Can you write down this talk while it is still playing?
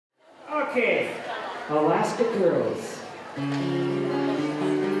Okay, Alaska girls.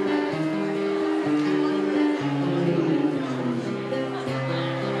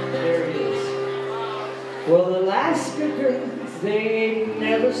 There it is. Well, Alaska girls, they ain't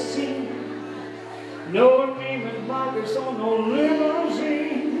never seen no Neiman Marcus on no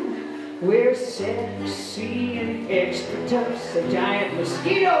limousine. We're sexy and extra tough, the giant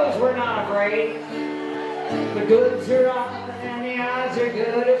mosquitoes we're not afraid. The goods are on and the odds are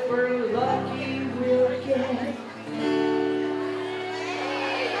good. If we're lucky, we'll get.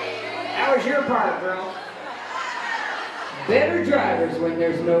 How was your part, girl? Better drivers when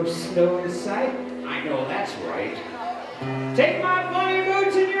there's no snow in sight. I know that's right. Take my bunny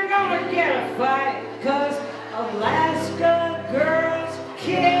boots and you're gonna get a fight. 'Cause Alaska girls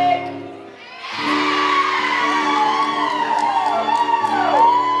kick.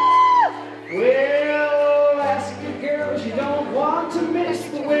 Well, Alaska girls, you don't want to miss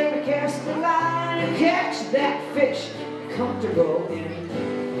the way we cast the line and catch that fish comfortable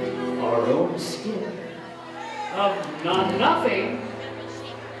in our own skin. Of nothing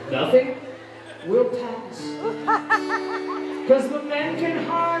will pass. 'Cause the men can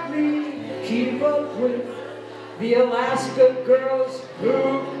hardly keep up with the Alaska girls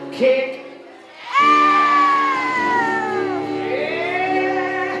who kick.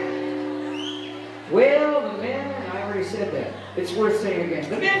 Yeah. Well, the men, I already said that. It's worth saying again.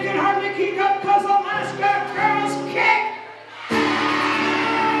 The men can hardly keep up 'cause Alaska girls kick.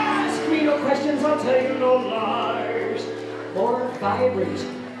 Ask me no questions, I'll tell you no lies. More vibrant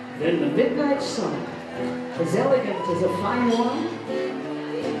than the midnight sun, as elegant as a fine wine.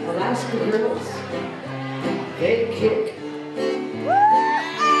 Alaska girls, they kick.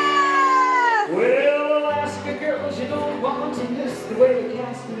 Well, Alaska girls, you don't want to miss the way we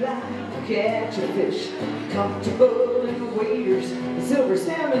cast the line. Catch a fish, comfortable in the waders. The silver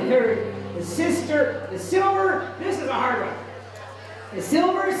salmon herd, the silver, this is a hard one. The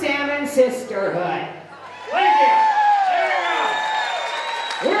silver salmon sisterhood. Thank you.